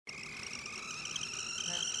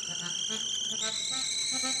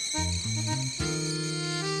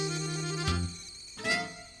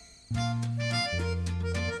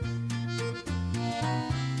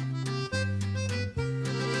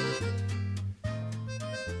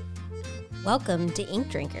Welcome to Ink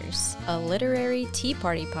Drinkers, a literary tea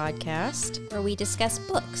party podcast where we discuss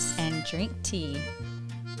books and drink tea.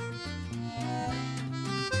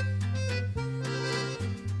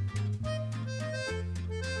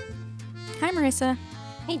 Hi, Marissa.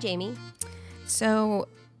 Hey, Jamie. So,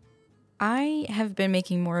 I have been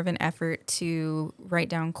making more of an effort to write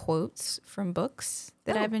down quotes from books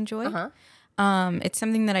that I've enjoyed. It's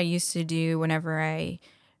something that I used to do whenever I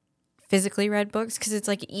physically read books because it's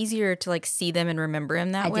like easier to like see them and remember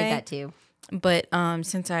them that way. I did that too. But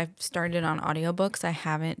since I've started on audiobooks, I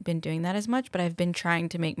haven't been doing that as much, but I've been trying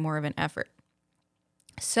to make more of an effort.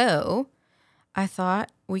 So I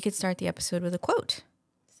thought we could start the episode with a quote.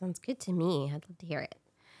 Sounds good to me. I'd love to hear it.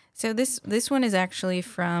 So this one is actually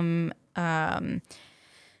from a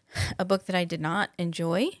book that I did not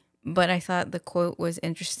enjoy, but I thought the quote was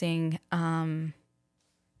interesting.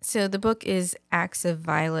 So the book is Acts of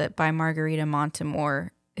Violet by Margarita Montemor,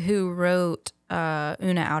 who wrote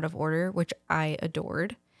Una Out of Order, which I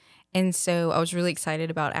adored. And so I was really excited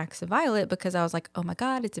about Acts of Violet because I was like, oh my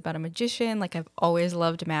God, it's about a magician. Like I've always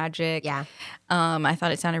loved magic. Yeah. I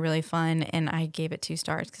thought it sounded really fun and I gave it 2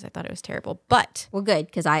 stars because I thought it was terrible. But well, good,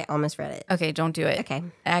 because I almost read it. Okay, don't do it. Okay.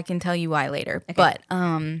 I can tell you why later. Okay. But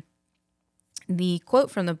the quote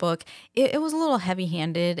from the book, it was a little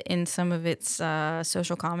heavy-handed in some of its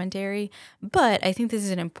social commentary, but I think this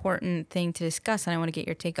is an important thing to discuss, and I want to get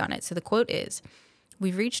your take on it. So the quote is,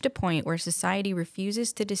 "We've reached a point where society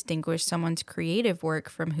refuses to distinguish someone's creative work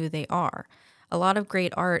from who they are. A lot of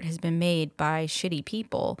great art has been made by shitty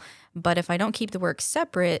people, but if I don't keep the work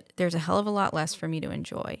separate, there's a hell of a lot less for me to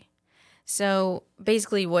enjoy." So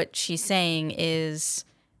basically what she's saying is,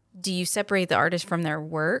 do you separate the artist from their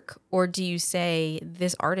work, or do you say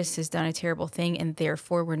this artist has done a terrible thing and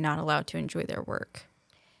therefore we're not allowed to enjoy their work?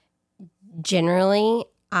 Generally,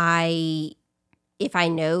 if I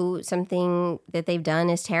know something that they've done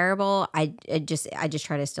is terrible, I just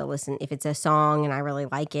try to still listen. If it's a song and I really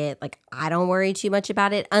like it, like I don't worry too much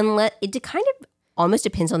about it, unless it kind of almost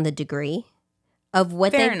depends on the degree of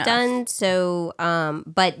what Fair they've enough. done. So,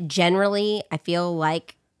 but generally, I feel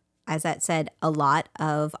like, as that said, a lot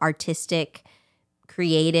of artistic,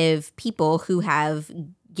 creative people who have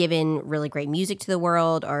given really great music to the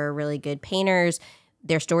world or are really good painters,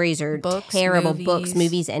 their stories are Books, terrible. movies. Books,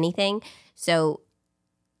 movies, anything. So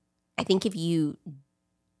I think if you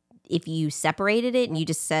separated it and you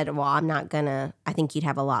just said, well, I'm not gonna, I think you'd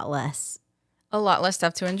have a lot less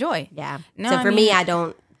stuff to enjoy. Yeah. No, so I for mean, me, I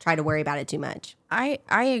don't try to worry about it too much. I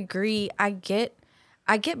agree. I get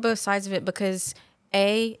both sides of it because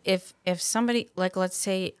if somebody, like, let's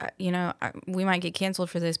say, we might get canceled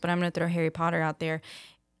for this, but I'm going to throw Harry Potter out there.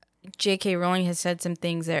 J.K. Rowling has said some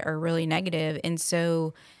things that are really negative, and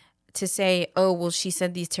so to say, oh, well, she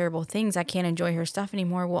said these terrible things, I can't enjoy her stuff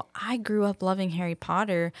anymore. Well, I grew up loving Harry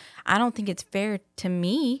Potter. I don't think it's fair to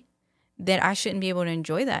me that I shouldn't be able to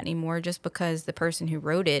enjoy that anymore just because the person who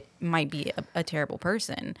wrote it might be a terrible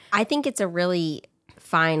person. I think it's a really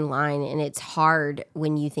fine line, and it's hard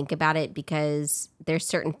when you think about it because there's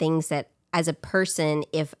certain things that as a person,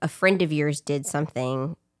 if a friend of yours did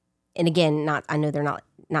something, and again, I know they're not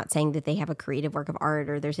saying that they have a creative work of art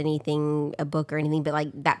or there's anything, a book or anything, but like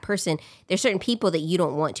that person, there's certain people that you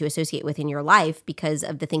don't want to associate with in your life because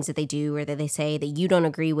of the things that they do or that they say that you don't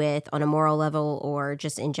agree with on a moral level or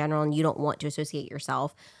just in general, and you don't want to associate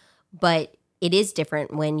yourself. But it is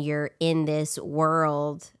different when you're in this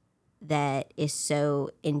world that is so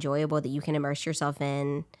enjoyable that you can immerse yourself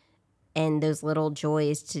in, and those little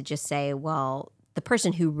joys to just say, well, the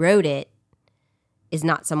person who wrote it is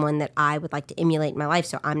not someone that I would like to emulate in my life,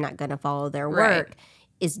 so I'm not going to follow their work, Right.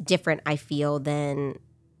 is different, I feel, than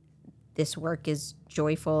this work is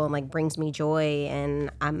joyful and like brings me joy. And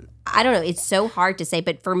I don't know, it's so hard to say,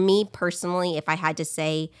 but for me personally, if I had to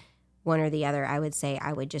say one or the other, I would say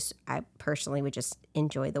I personally would just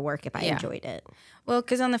enjoy the work if I enjoyed it. Well,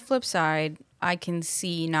 because on the flip side, I can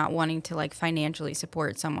see not wanting to like financially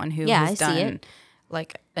support someone who Yeah, has I see done it.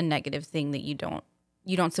 like a negative thing that you don't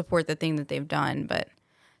support the thing that they've done. But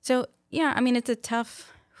so yeah, I mean it's a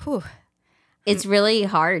tough. It's really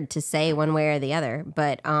hard to say one way or the other,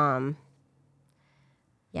 but yeah,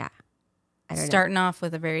 I don't know. Starting off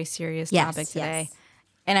with a very serious topic today. Yes.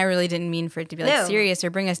 And I really didn't mean for it to be like No. serious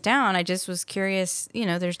or bring us down. I just was curious,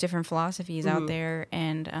 there's different philosophies out there,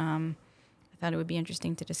 and I thought it would be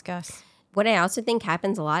interesting to discuss. What I also think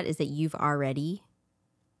happens a lot is that you've already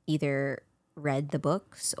either read the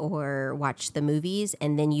books or watched the movies,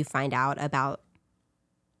 and then you find out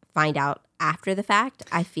after the fact,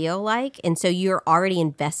 I feel like. And so you're already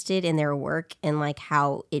invested in their work and like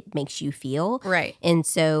how it makes you feel. Right. And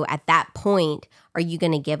so at that point, are you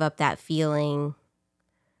going to give up that feeling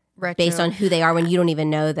based on who they are when you don't even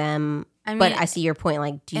know them? But I see your point.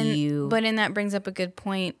 Like, But that brings up a good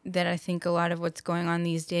point that I think a lot of what's going on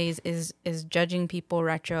these days is judging people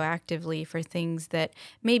retroactively for things that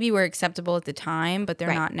maybe were acceptable at the time, but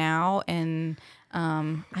they're not now. And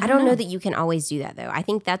I don't know that you can always do that, though. I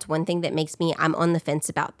think that's one thing that makes I'm on the fence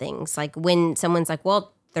about things. Like when someone's like,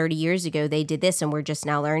 well, 30 years ago they did this and we're just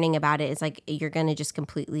now learning about it. It's like you're going to just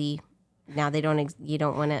completely... Now you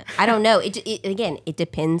don't want to, I don't know. It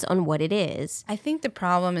depends on what it is. I think the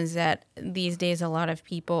problem is that these days a lot of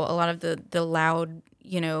the loud,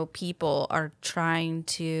 people are trying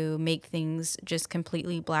to make things just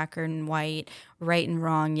completely black and white, right and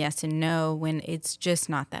wrong, yes and no, when it's just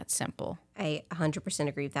not that simple. I 100%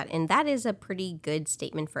 agree with that. And that is a pretty good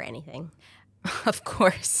statement for anything. Of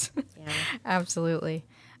course. Yeah. Absolutely.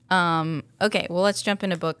 Okay, well, let's jump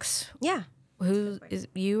into books. Yeah. Who is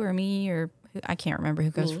you or me or I can't remember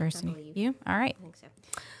who goes first. You? All right. I think so.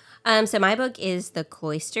 So my book is The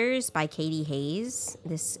Cloisters by Katie Hayes.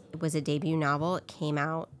 This was a debut novel. It came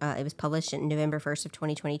out. It was published in November 1st of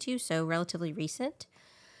 2022, so relatively recent.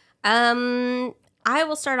 I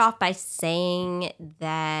will start off by saying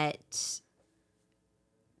that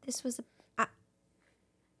this was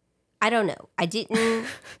I don't know. I did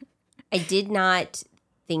not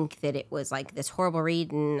think that it was like this horrible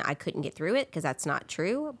read and I couldn't get through it because that's not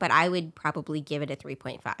true, but I would probably give it a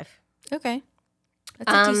 3.5. Okay.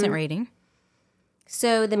 That's a decent rating.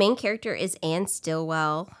 So the main character is Anne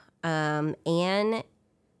Stillwell. Anne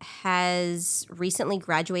has recently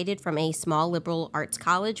graduated from a small liberal arts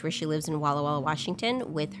college where she lives in Walla Walla,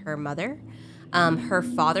 Washington with her mother. Her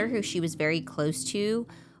father, who she was very close to,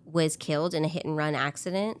 was killed in a hit-and-run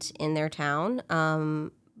accident in their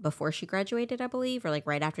town before she graduated, I believe, or like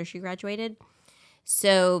right after she graduated.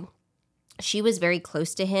 So she was very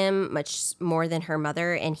close to him, much more than her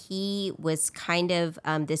mother, and he was kind of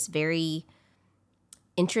this very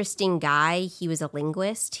interesting guy. He was a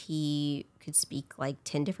linguist. He could speak like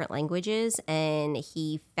 10 different languages, and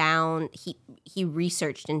he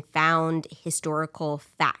researched and found historical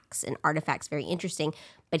facts and artifacts very interesting,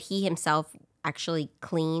 but he himself actually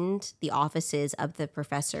cleaned the offices of the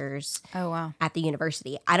professors at the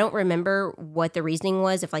university. I don't remember what the reasoning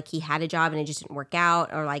was, if like he had a job and it just didn't work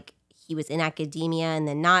out, or like he was in academia and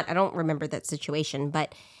then not. I don't remember that situation,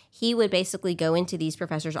 but he would basically go into these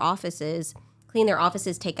professors' offices, clean their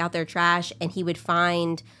offices, take out their trash, and he would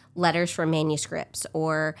find letters from manuscripts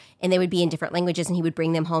and they would be in different languages, and he would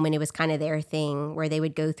bring them home, and it was kind of their thing where they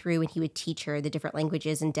would go through and he would teach her the different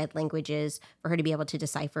languages and dead languages for her to be able to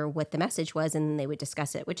decipher what the message was, and then they would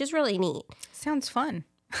discuss it, which is really neat. Sounds fun.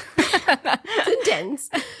 It's intense.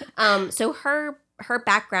 So her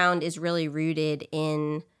background is really rooted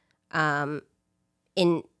in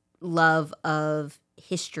love of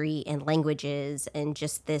history and languages and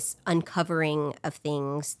just this uncovering of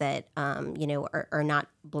things that, are not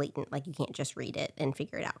blatant. Like you can't just read it and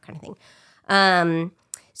figure it out kind of thing.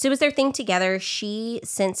 So it was their thing together.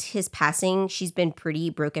 Since his passing, she's been pretty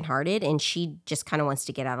brokenhearted and she just kind of wants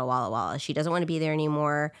to get out of Walla Walla. She doesn't want to be there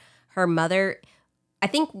anymore. Her mother, I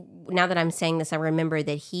think now that I'm saying this, I remember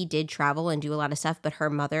that he did travel and do a lot of stuff, but her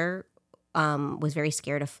mother was very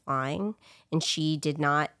scared of flying, and she did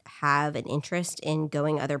not have an interest in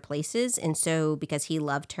going other places. And so because he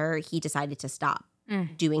loved her, he decided to stop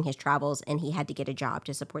doing his travels, and he had to get a job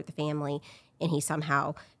to support the family. And he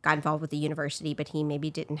somehow got involved with the university, but he maybe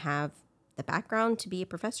didn't have the background to be a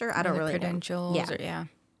professor. I don't really know. Yeah.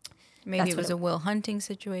 Maybe it was a Will Hunting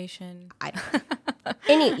situation. I don't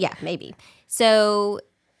know. Maybe. So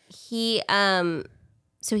he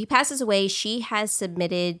passes away. She has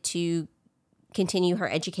submitted to continue her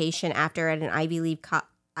education after at an Ivy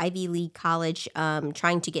League college,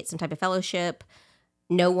 trying to get some type of fellowship.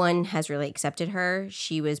 No one has really accepted her.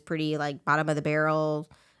 She was pretty like bottom of the barrel.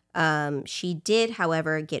 She did,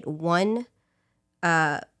 however, get one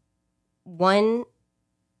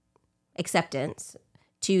acceptance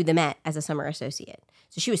to the Met as a summer associate.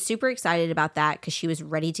 So she was super excited about that because she was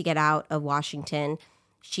ready to get out of Washington.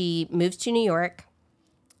 She moves to New York.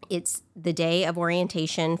 It's the day of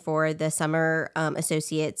orientation for the summer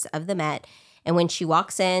associates of the Met. And when she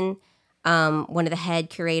walks in, one of the head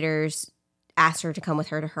curators asks her to come with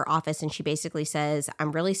her to her office. And she basically says,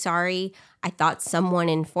 "I'm really sorry. I thought someone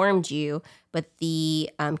informed you, but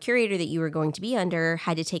the curator that you were going to be under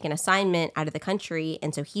had to take an assignment out of the country.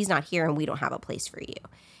 And so he's not here and we don't have a place for you."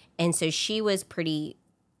 And so she was pretty,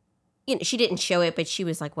 she didn't show it, but she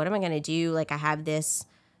was like, what am I going to do? Like, I have this,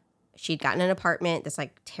 she'd gotten an apartment, this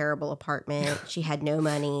like terrible apartment. She had no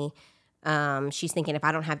money. She's thinking, if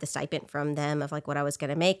I don't have the stipend from them of like what I was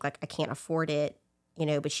going to make, like I can't afford it,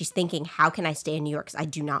 but she's thinking, how can I stay in New York? 'Cause I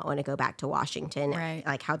do not want to go back to Washington. Right.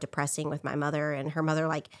 Like how depressing with my mother, and her mother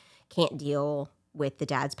like can't deal with the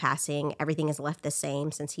dad's passing. Everything is left the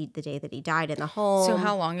same since the day that he died in the home. So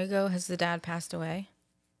how long ago has the dad passed away?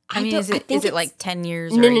 I mean, don't- is I it think like 10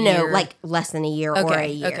 years No, or a no, year? like less than a year or a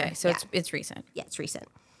year. Okay, so Yeah. it's recent. Yeah, it's recent.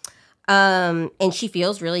 And she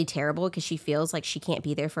feels really terrible because she feels like she can't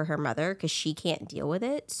be there for her mother because she can't deal with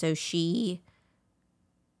it. So she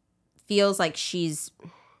feels like she's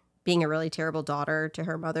being a really terrible daughter to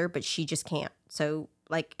her mother, but she just can't. So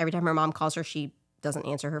like every time her mom calls her, she doesn't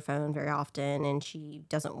answer her phone very often, and she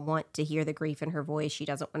doesn't want to hear the grief in her voice. She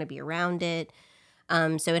doesn't want to be around it.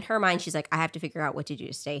 So in her mind, she's like, I have to figure out what to do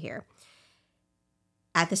to stay here.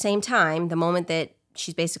 At the same time, the moment that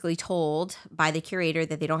she's basically told by the curator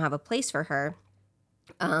that they don't have a place for her,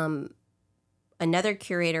 another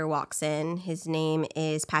curator walks in. His name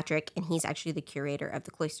is Patrick, and he's actually the curator of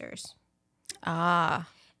the cloisters. Ah.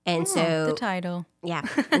 And so the title. Yeah.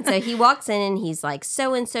 And so he walks in and he's like,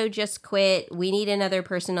 so-and-so just quit. We need another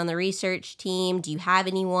person on the research team. Do you have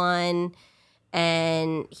anyone?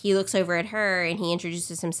 And he looks over at her and he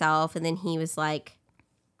introduces himself. And then he was like,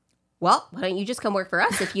 well, why don't you just come work for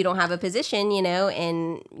us if you don't have a position,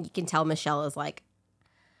 And you can tell Michelle is like,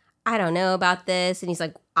 I don't know about this. And he's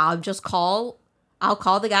like, I'll call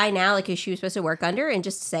the guy now, like who she was supposed to work under, and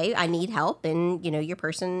just say, I need help. And, your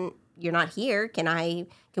person, you're not here.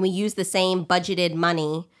 Can we use the same budgeted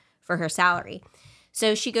money for her salary?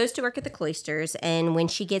 So she goes to work at the cloisters. And when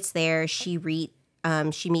she gets there, she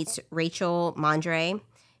meets Rachel Mondre,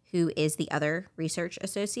 who is the other research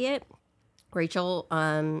associate. Rachel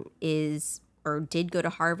did go to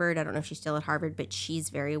Harvard. I don't know if she's still at Harvard, but she's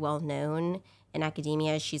very well known in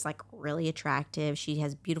academia. She's like really attractive. She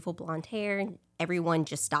has beautiful blonde hair. Everyone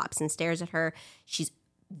just stops and stares at her. She's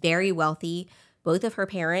very wealthy. Both of her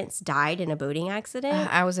parents died in a boating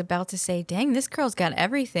accident. I was about to say, dang, this girl's got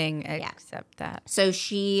everything except that. So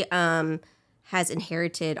she has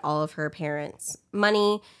inherited all of her parents'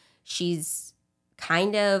 money. She's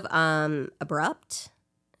kind of abrupt.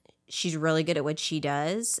 She's really good at what she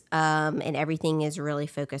does, and everything is really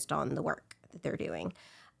focused on the work that they're doing.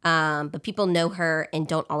 But people know her and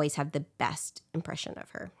don't always have the best impression of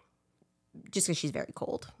her, just because she's very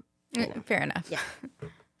cold. Fair enough. Yeah.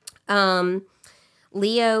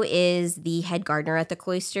 Leo is the head gardener at the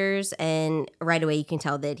cloisters, and right away you can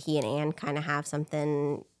tell that he and Anne kind of have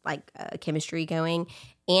something like chemistry going.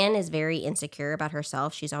 Anne is very insecure about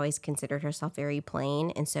herself. She's always considered herself very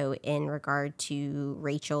plain. And so in regard to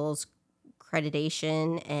Rachel's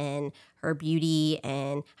accreditation and her beauty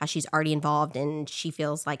and how she's already involved, and she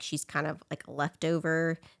feels like she's kind of like a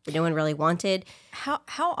leftover that no one really wanted. How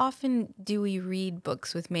often do we read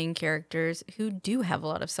books with main characters who do have a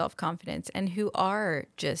lot of self-confidence and who are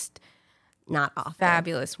just Not often.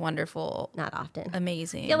 fabulous, wonderful, Not often.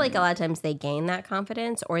 amazing? I feel like a lot of times they gain that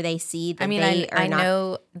confidence, or they see that I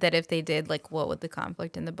know that if they did, like, what would the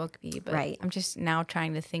conflict in the book be? But Right. I'm just now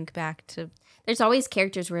trying to think back to. There's always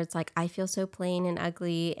characters where it's like, I feel so plain and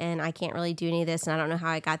ugly and I can't really do any of this and I don't know how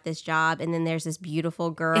I got this job. And then there's this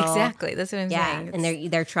beautiful girl. Exactly. That's what I'm saying. And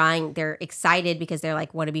they're excited because they're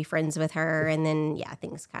like, want to be friends with her. And then,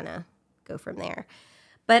 things kind of go from there.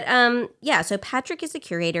 But so Patrick is the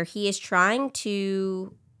curator. He is trying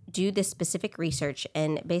to do this specific research.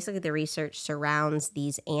 And basically the research surrounds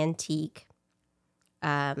these antique,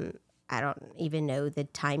 I don't even know the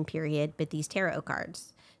time period, but these tarot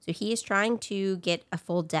cards. So he is trying to get a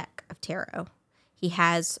full deck of tarot. He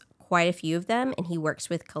has quite a few of them, and he works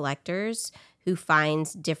with collectors who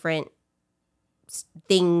finds different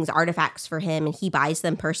things, artifacts for him, and he buys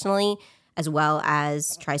them personally as well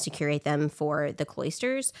as tries to curate them for the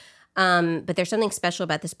cloisters. But there's something special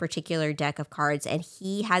about this particular deck of cards, and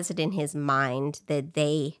he has it in his mind that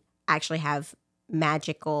they actually have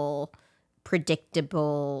magical,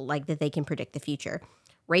 predictable, like that they can predict the future.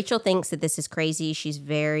 Rachel thinks that this is crazy. She's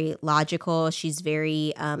very logical. She's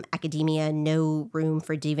very academia, no room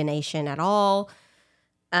for divination at all.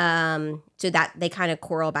 So that they kind of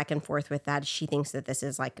quarrel back and forth with that. She thinks that this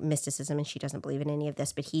is like mysticism and she doesn't believe in any of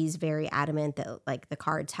this, but he's very adamant that like the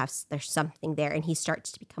cards there's something there, and he starts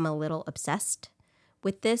to become a little obsessed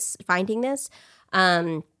with this, finding this.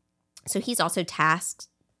 So he's also tasked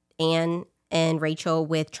Anne and Rachel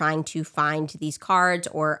with trying to find these cards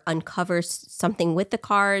or uncover something with the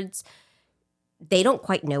cards they don't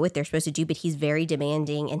quite know what they're supposed to do, but he's very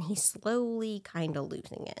demanding and he's slowly kind of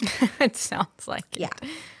losing it. It sounds like it.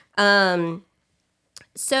 Yeah.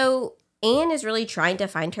 So Anne is really trying to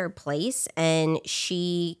find her place, and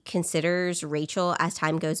she considers Rachel as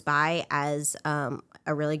time goes by as a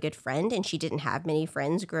really good friend, and she didn't have many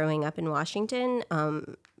friends growing up in Washington.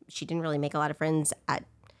 She didn't really make a lot of friends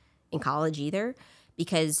in college either,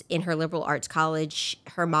 because in her liberal arts college,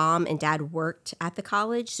 her mom and dad worked at the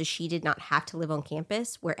college, so she did not have to live on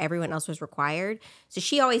campus where everyone else was required. So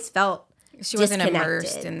she always felt She wasn't disconnected.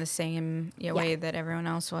 immersed in the same way that everyone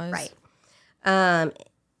else was. Right.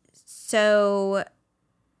 So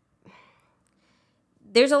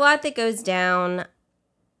there's a lot that goes down.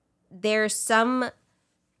 There's some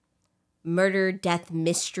murder, death,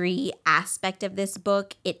 mystery aspect of this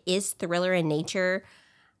book. It is thriller in nature.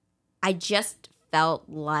 I just felt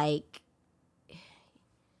like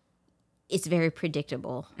it's very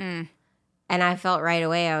predictable. And I felt right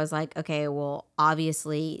away, I was like, okay, well,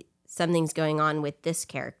 obviously something's going on with this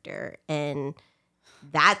character. And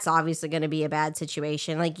that's obviously going to be a bad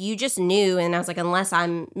situation. Like, you just knew. And I was like, unless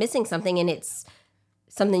I'm missing something and it's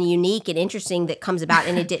something unique and interesting that comes about,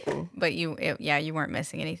 and it didn't. But you weren't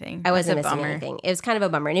missing anything. I wasn't missing anything. It was kind of a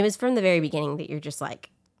bummer. And it was from the very beginning that you're just like,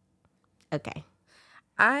 okay.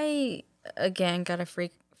 I, again, got a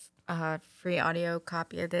free audio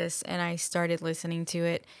copy of this, and I started listening to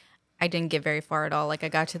it. I didn't get very far at all. Like, I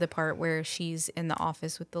got to the part where she's in the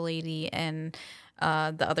office with the lady, and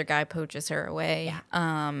the other guy poaches her away. Yeah.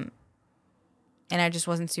 And I just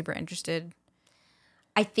wasn't super interested.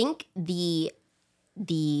 I think the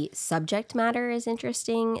subject matter is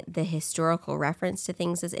interesting. The historical reference to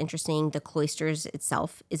things is interesting. The cloisters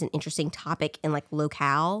itself is an interesting topic and like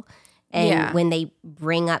locale. And when they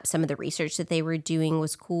bring up some of the research that they were doing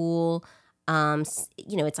was cool.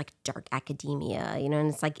 It's like dark academia, and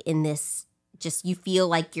it's like in this, just, you feel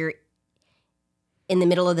like you're in the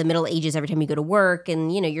middle of the Middle Ages every time you go to work,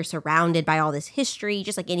 and, you're surrounded by all this history,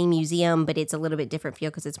 just like any museum, but it's a little bit different feel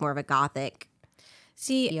because it's more of a Gothic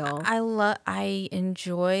feel. I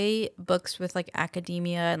enjoy books with like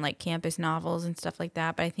academia and like campus novels and stuff like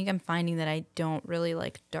that, but I think I'm finding that I don't really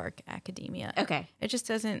like dark academia. Okay. It just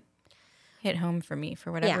doesn't hit home for me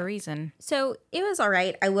for whatever reason. So it was all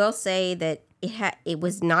right. I will say that it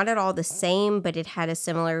was not at all the same, but it had a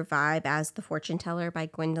similar vibe as The Fortune Teller by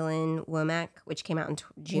Gwendolyn Womack, which came out in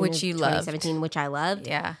June of 2017, which I loved.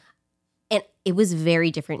 Yeah. And it was very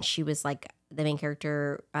different. She was like the main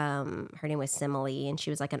character. Her name was Simile, and she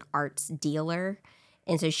was like an arts dealer.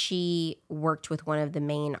 And so she worked with one of the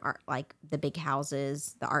main art, like the big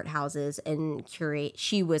houses, the art houses, and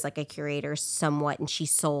she was like a curator somewhat, and she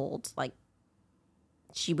sold like,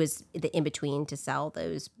 she was the in-between to sell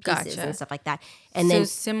those pieces and stuff like that. And so then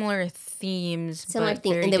similar themes, and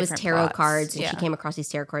there was tarot cards, and she came across these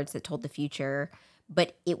tarot cards that told the future,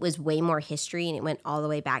 but it was way more history, and it went all the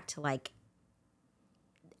way back to like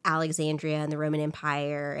Alexandria and the Roman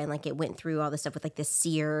Empire, and like it went through all the stuff with like the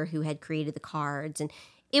seer who had created the cards, and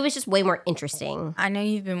it was just way more interesting. I know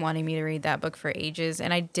you've been wanting me to read that book for ages,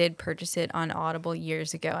 and I did purchase it on Audible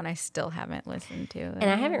years ago, and I still haven't listened to it. And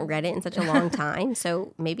I haven't read it in such a long time,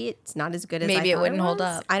 so maybe it's not as good as maybe I thought it wouldn't hold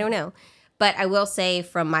up. I don't know. But I will say,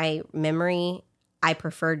 from my memory, I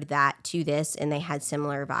preferred that to this, and they had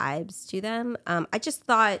similar vibes to them. I just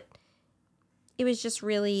thought it was just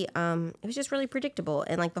really predictable,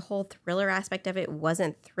 and like the whole thriller aspect of it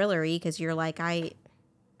wasn't thrillery, because you're like, I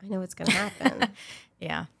know what's going to happen.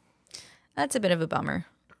 Yeah. That's a bit of a bummer.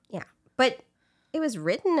 Yeah. But it was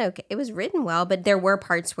written okay. It was written well, but there were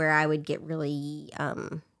parts where I would get really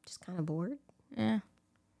just kind of bored. Yeah.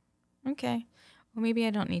 Okay. Well, maybe I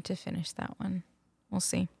don't need to finish that one. We'll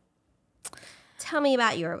see. Tell me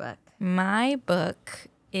about your book. My book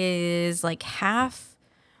is like half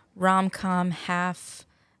rom-com, half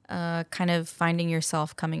kind of finding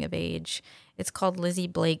yourself coming of age. It's called Lizzie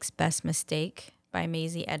Blake's Best Mistake by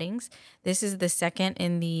Maisie Eddings. This is the second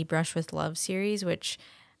in the Brush with Love series, which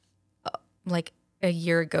like a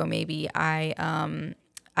year ago maybe I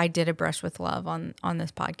did a Brush with Love on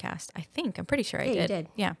this podcast. I'm pretty sure I did. You did.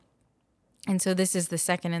 Yeah. And so this is the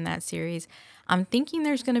second in that series. I'm thinking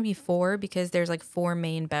there's going to be 4 because there's like 4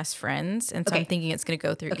 main best friends. And so I'm thinking it's going to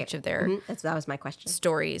go through each of their that was my question.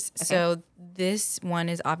 Stories. Okay. So this one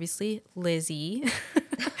is obviously Lizzie.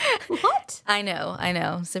 What? I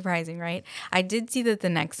know. Surprising, right? I did see that the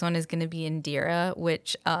next one is going to be Indira,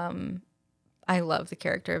 which I love the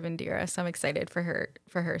character of Indira, so I'm excited for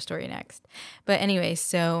her story next. But anyway,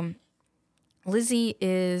 so Lizzie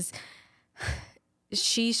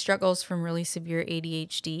she struggles from really severe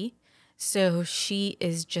ADHD. So she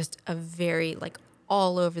is just a very like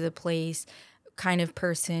all over the place, kind of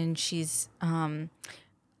person. She's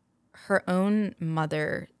her own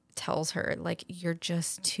mother tells her, like, you're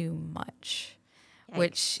just too much. Yikes.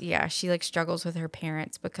 Which, yeah, she like struggles with her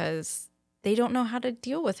parents because they don't know how to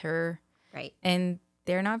deal with her. Right. And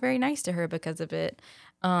they're not very nice to her because of it.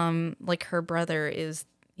 Like her brother is,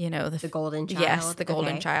 The golden child. Yes, the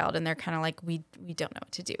golden Okay. child. And they're kind of like, we don't know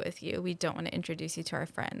what to do with you. We don't want to introduce you to our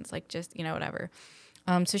friends. Like, just, whatever.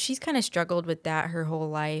 So she's kind of struggled with that her whole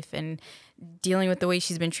life and dealing with the way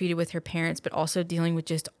she's been treated with her parents, but also dealing with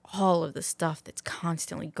just all of the stuff that's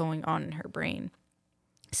constantly going on in her brain.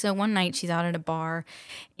 So one night she's out at a bar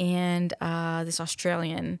and this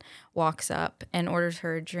Australian walks up and orders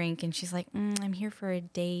her a drink. And she's like, I'm here for a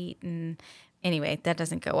date. And anyway, that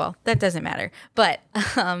doesn't go well. That doesn't matter. But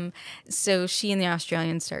so she and the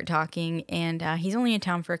Australian start talking, and he's only in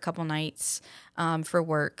town for a couple nights for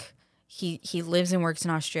work. He lives and works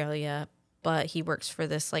in Australia, but he works for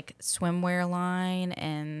this like swimwear line,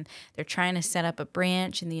 and they're trying to set up a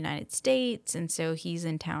branch in the United States. And so he's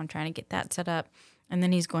in town trying to get that set up. And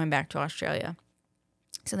then he's going back to Australia.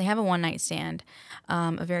 So they have a one-night stand,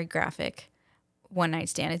 a very graphic one-night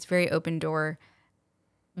stand. It's very open door,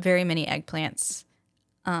 very many eggplants,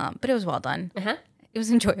 but it was well done. Uh-huh. It was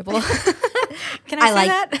enjoyable. Can I say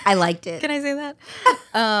that? I liked it. Can I say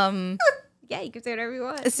that? Yeah, you can say whatever you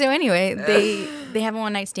want. So anyway, they have a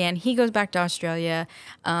one-night stand. He goes back to Australia.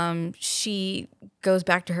 She goes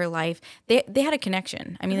back to her life. They had a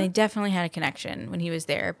connection. I mean, they definitely had a connection when he was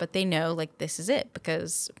there, but they know, like, this is it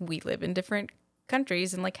because we live in different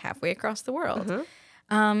countries and, like, halfway across the world.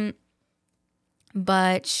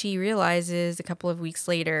 But she realizes a couple of weeks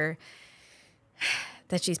later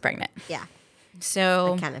that she's pregnant. Yeah.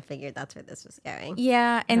 So I kind of figured that's where this was going.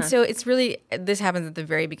 yeah, and so it's really, this happens at the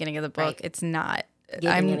very beginning of the book. Right. It's not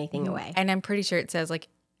Giving anything away. and I'm pretty sure it says like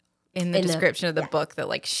in the description of the book that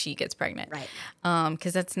like she gets pregnant, Right.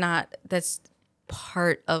 Because that's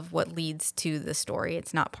part of what leads to the story.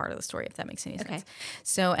 It's not part of the story, if that makes any sense.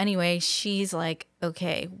 So anyway, she's like,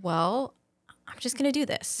 okay, well, I'm just gonna do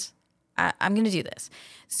this. I'm gonna do this.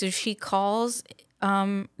 So she calls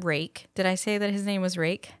Rake. Did I say that his name was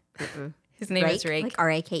Rake? His name is Rake. Like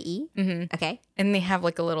Rake? Mm-hmm. Okay. And they have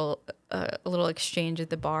like a little exchange at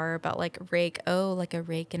the bar about like Rake, like a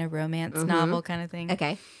rake in a romance novel kind of thing.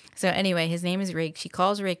 Okay. So anyway, his name is Rake. She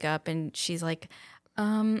calls Rake up and she's like,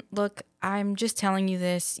 look, I'm just telling you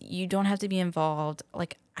this. You don't have to be involved.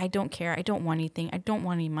 Like, I don't care. I don't want anything. I don't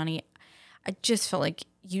want any money. I just felt like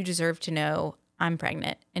you deserve to know I'm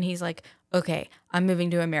pregnant. And he's like, okay, I'm moving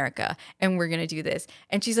to America and we're going to do this.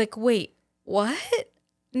 And she's like, wait, what?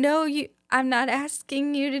 No, I'm not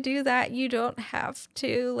asking you to do that. You don't have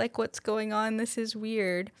to. Like, what's going on? This is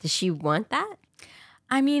weird. Does she want that?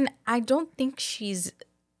 I mean, I don't think she's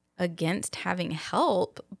against having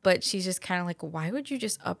help, but she's just kind of like, why would you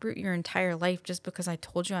just uproot your entire life just because I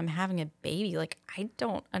told you I'm having a baby? Like, I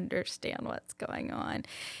don't understand what's going on.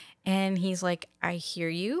 And he's like, I hear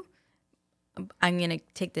you. I'm going to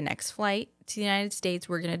take the next flight to the United States.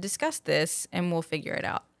 We're going to discuss this and we'll figure it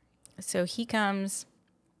out. So he comes.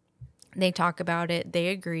 They talk about it. They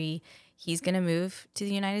agree. He's going to move to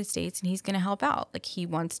the United States and he's going to help out. Like, he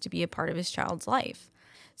wants to be a part of his child's life.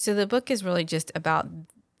 So the book is really just about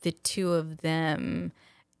the two of them,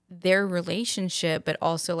 their relationship, but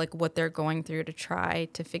also like what they're going through to try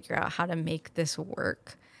to figure out how to make this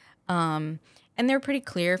work. And they're pretty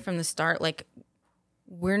clear from the start, like,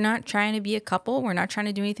 we're not trying to be a couple. We're not trying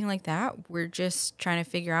to do anything like that. We're just trying to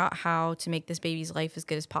figure out how to make this baby's life as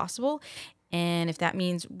good as possible. And if that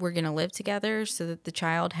means we're going to live together so that the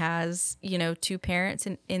child has, two parents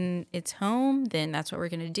in its home, then that's what we're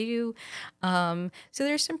going to do. So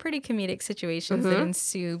there's some pretty comedic situations that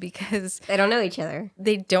ensue because They don't know each other.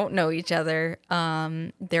 they don't know each other.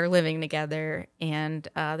 They're living together and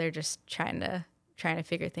they're just trying to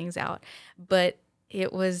figure things out. But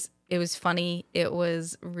it was funny. It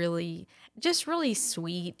was really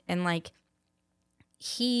sweet. And like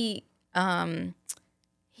he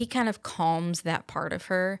kind of calms that part of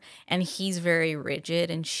her, and he's very rigid,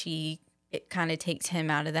 and it kind of takes him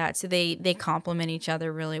out of that. So they complement each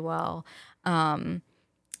other really well. And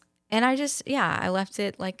I left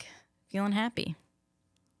it like feeling happy.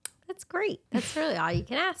 That's great. That's really all you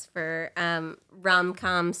can ask for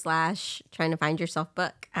rom-com / trying to find yourself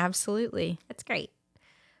book. Absolutely. That's great.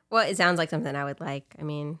 Well, it sounds like something I would like. I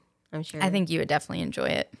mean, I'm sure. I think you would definitely enjoy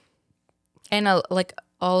it. And like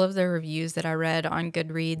all of the reviews that I read on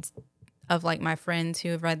Goodreads of like my friends who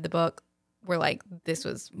have read the book were like, this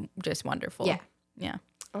was just wonderful. Yeah. Yeah.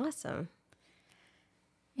 Awesome.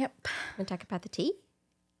 Yep. Want to talk about the tea?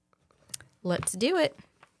 Let's do it.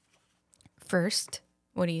 First,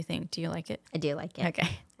 What do you think? Do you like it? I do like it. Okay.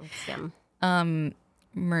 It's yum.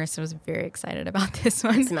 Marissa was very excited about this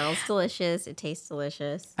one. It smells delicious. It tastes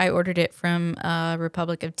delicious. I ordered it from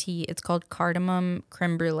Republic of Tea. It's called Cardamom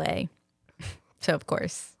Creme Brulee. So, of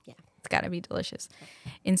course, it's got to be delicious.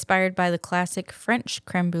 Inspired by the classic French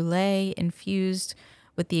creme brulee, infused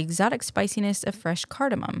with the exotic spiciness of fresh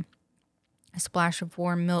cardamom. A splash of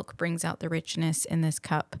warm milk brings out the richness in this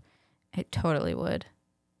cup. It totally would.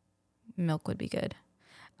 Milk would be good.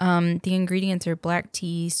 The ingredients are black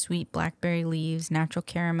tea, sweet blackberry leaves, natural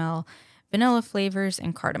caramel, vanilla flavors,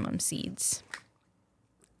 and cardamom seeds.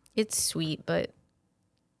 It's sweet, but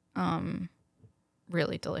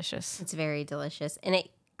really delicious. It's very delicious. And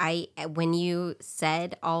when you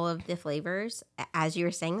said all of the flavors, as you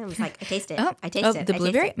were saying them, I was like, I taste it. I taste it. The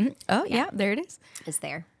blueberry? It. Yeah, there it is. It's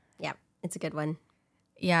there. Yeah, it's a good one.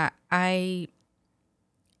 Yeah, I'm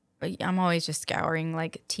always just scouring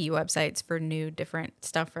like tea websites for new different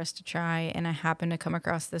stuff for us to try. And I happened to come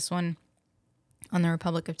across this one on the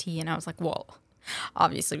Republic of Tea. And I was like, well,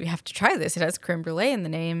 obviously we have to try this. It has creme brulee in the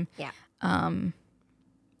name. Yeah. And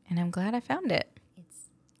I'm glad I found it. It's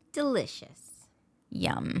delicious.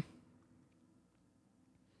 Yum.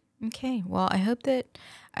 Okay. Well, I hope that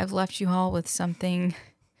I've left you all with something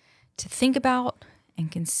to think about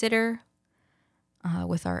and consider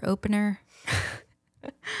with our opener.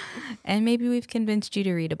 And maybe we've convinced you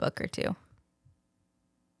to read a book or two.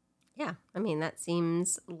 Yeah. I mean, that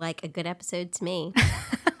seems like a good episode to me.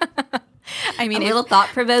 I mean, a little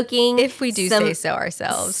thought-provoking. If we do say so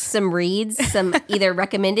ourselves. Some reads, some either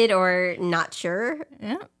recommended or not sure.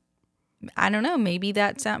 Yeah. I don't know. Maybe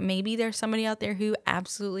there's somebody out there who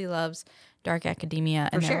absolutely loves dark academia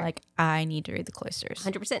and they're like, I need to read The Cloisters.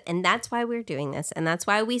 100%. And that's why we're doing this. And that's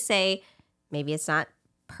why we say maybe it's not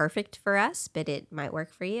perfect for us, but it might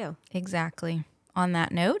work for you. Exactly. On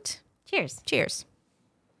that note, cheers. Cheers.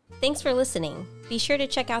 Thanks for listening. Be sure to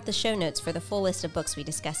check out the show notes for the full list of books we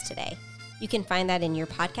discussed today. You can find that in your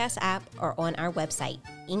podcast app or on our website,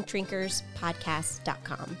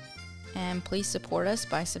 inkdrinkerspodcast.com. And please support us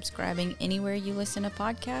by subscribing anywhere you listen to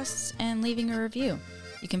podcasts and leaving a review.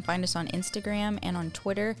 You can find us on Instagram and on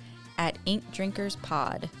Twitter at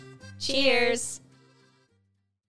InkDrinkersPod. Cheers!